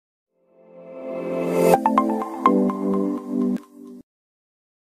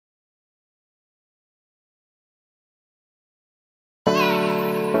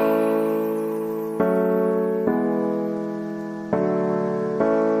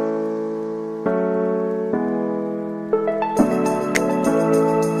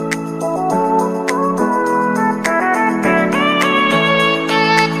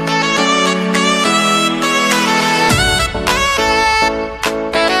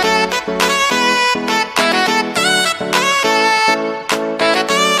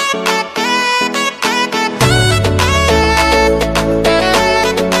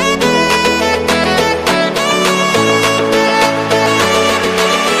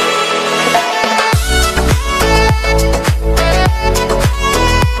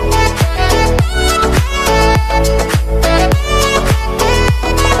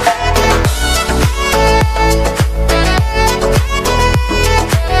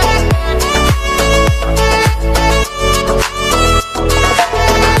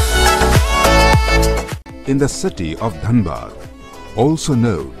in the city of Dhanbad, also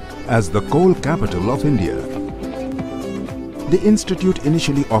known as the coal capital of India. The institute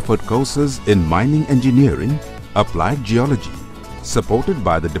initially offered courses in mining engineering, applied geology, supported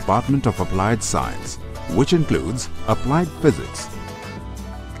by the Department of Applied Science, which includes applied physics,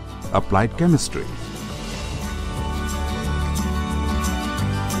 applied chemistry,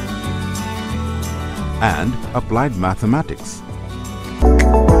 and applied mathematics.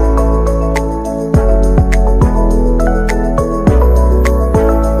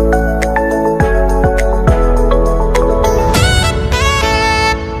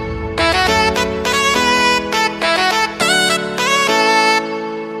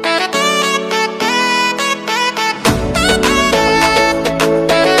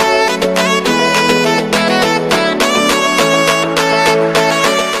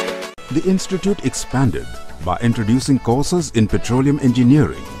 The institute expanded by introducing courses in petroleum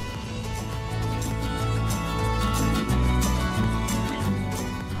engineering,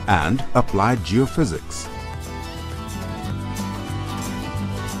 and applied geophysics.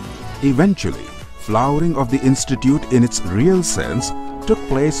 Eventually, flowering of the institute in its real sense took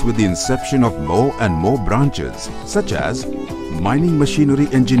place with the inception of more and more branches such as mining machinery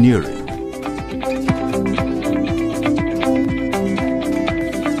engineering,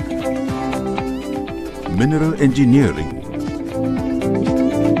 mineral engineering,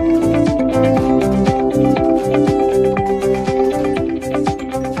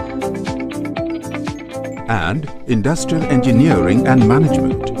 and industrial engineering and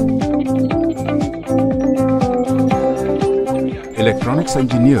management, electronics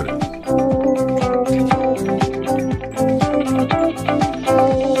engineering,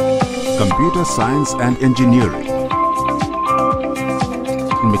 computer science and engineering,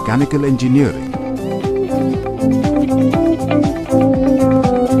 mechanical engineering,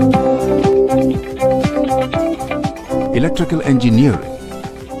 electrical engineering,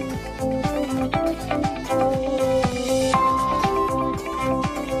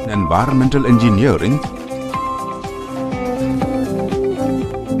 environmental engineering,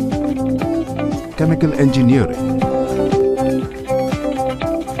 chemical engineering,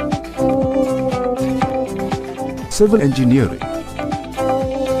 civil engineering,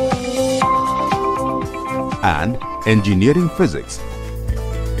 and engineering physics.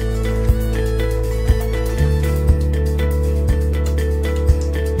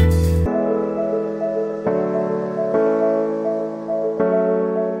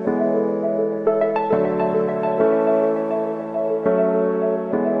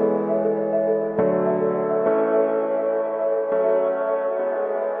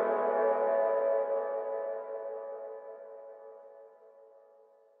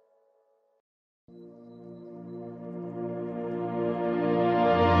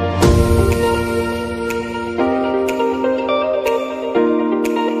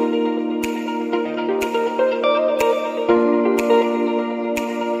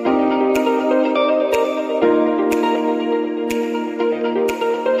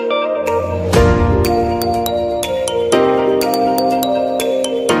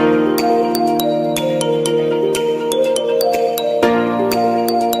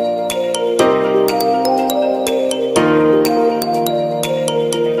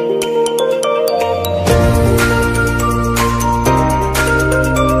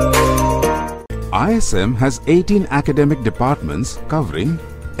 ISM has 18 academic departments covering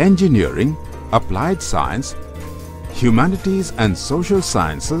engineering, applied science, humanities and social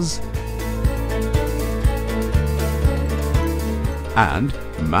sciences, and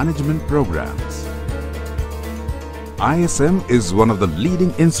management programs. ISM is one of the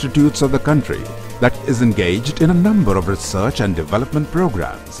leading institutes of the country that is engaged in a number of research and development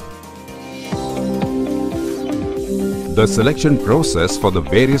programs. The selection process for the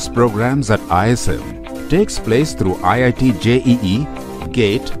various programs at ISM takes place through IIT JEE,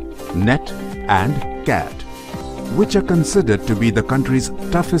 GATE, NET and CAT, which are considered to be the country's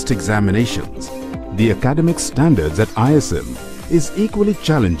toughest examinations. The academic standards at ISM is equally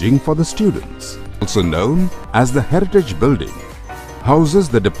challenging for the students. Also known as the Heritage Building, houses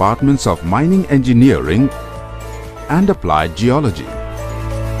the departments of Mining Engineering and Applied Geology.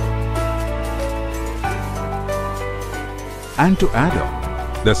 And to add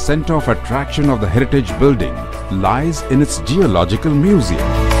on, the center of attraction of the Heritage Building lies in its Geological Museum.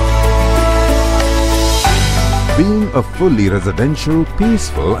 Being a fully residential,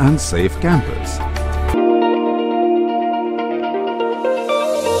 peaceful and safe campus.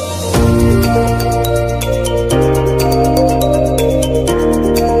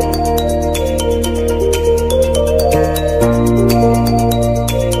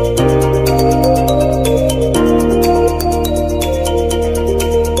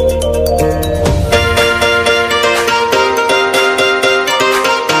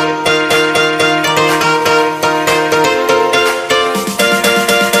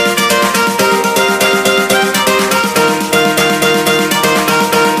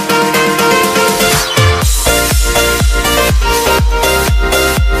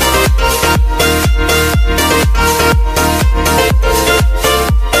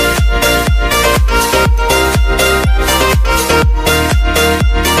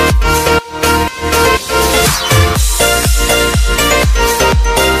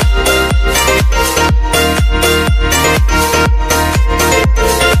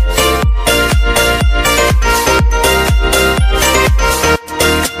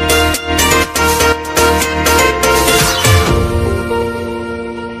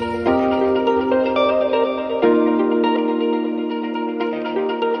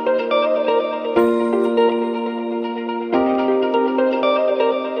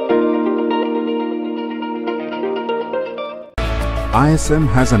 ISM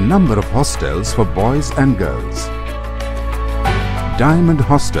has a number of hostels for boys and girls. Diamond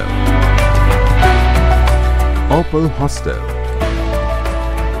Hostel, Opal Hostel,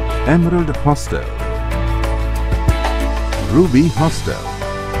 Emerald Hostel, Ruby Hostel,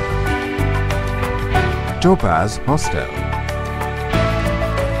 Topaz Hostel,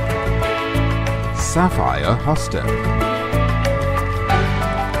 Sapphire Hostel,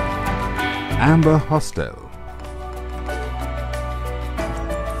 Amber Hostel,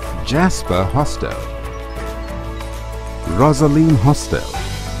 Jasper Hostel, Rosaline Hostel,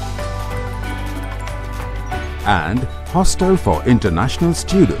 and Hostel for International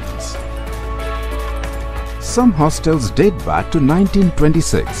Students. Some hostels date back to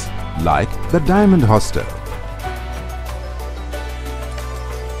 1926, like the Diamond Hostel.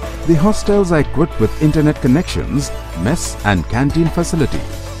 The hostels are equipped with internet connections, mess and canteen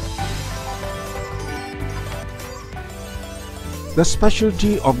facilities. The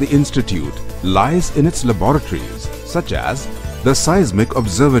specialty of the institute lies in its laboratories, such as the Seismic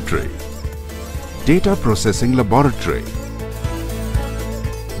Observatory, Data Processing Laboratory,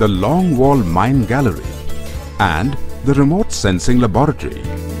 the Long Wall Mine Gallery, and the Remote Sensing Laboratory.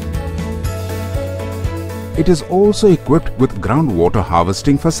 It is also equipped with groundwater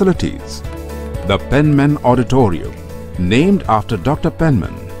harvesting facilities. The Penman Auditorium, named after Dr.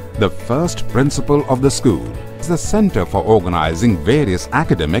 Penman, the first principal of the school, is the center for organizing various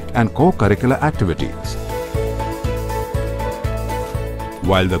academic and co-curricular activities.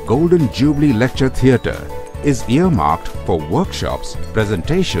 While the Golden Jubilee Lecture Theatre is earmarked for workshops,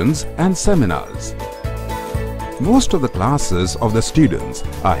 presentations and seminars. Most of the classes of the students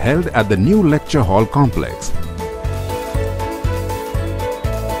are held at the new lecture hall complex.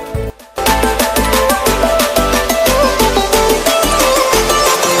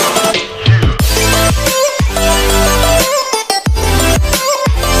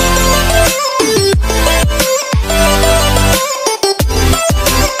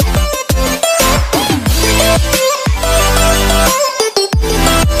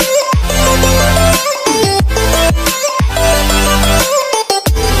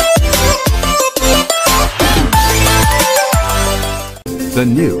 The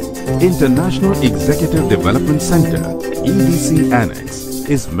new International Executive Development Center (EDC) Annex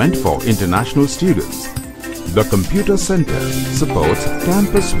is meant for international students. The Computer Center supports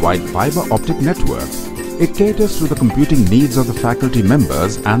campus-wide fiber optic network. It caters to the computing needs of the faculty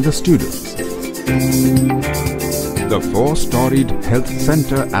members and the students. The 4-storied health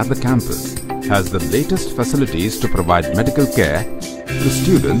center at the campus has the latest facilities to provide medical care to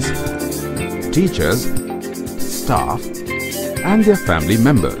students, teachers, staff, and their family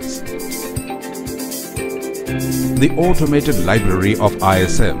members. The automated library of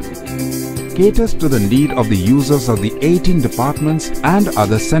ISM caters to the need of the users of the 18 departments and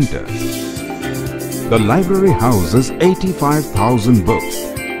other centers. The library houses 85,000 books,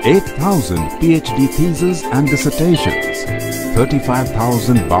 8,000 PhD theses and dissertations,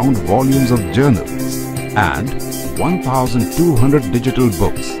 35,000 bound volumes of journals, and 1,200 digital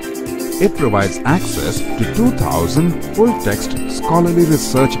books. It provides access to 2,000 full-text scholarly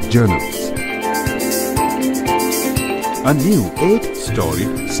research journals. A new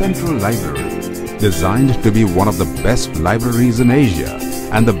 8-storied central library, designed to be one of the best libraries in Asia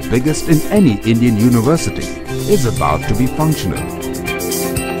and the biggest in any Indian university, is about to be functional.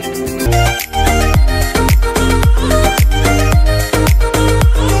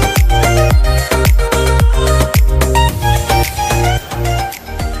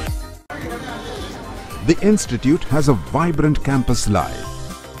 The institute has a vibrant campus life.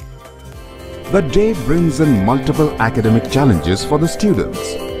 The day brings in multiple academic challenges for the students,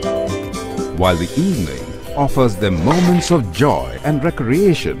 while the evening offers them moments of joy and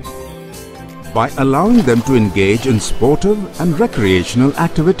recreation by allowing them to engage in sportive and recreational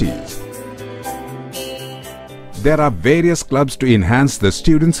activities. There are various clubs to enhance the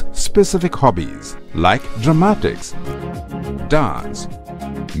students' specific hobbies like dramatics, dance,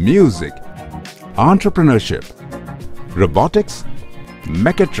 music, entrepreneurship, robotics,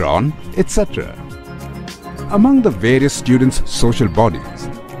 mechatrone, etc. Among the various students' social bodies,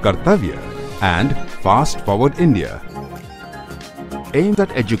 Kartavya and Fast Forward India aims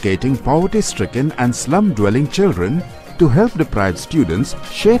at educating poverty-stricken and slum-dwelling children to help deprived students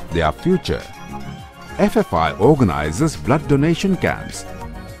shape their future. FFI organizes blood donation camps.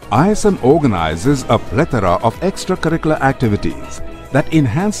 ISM organizes a plethora of extracurricular activities that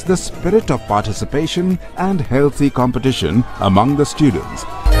enhance the spirit of participation and healthy competition among the students.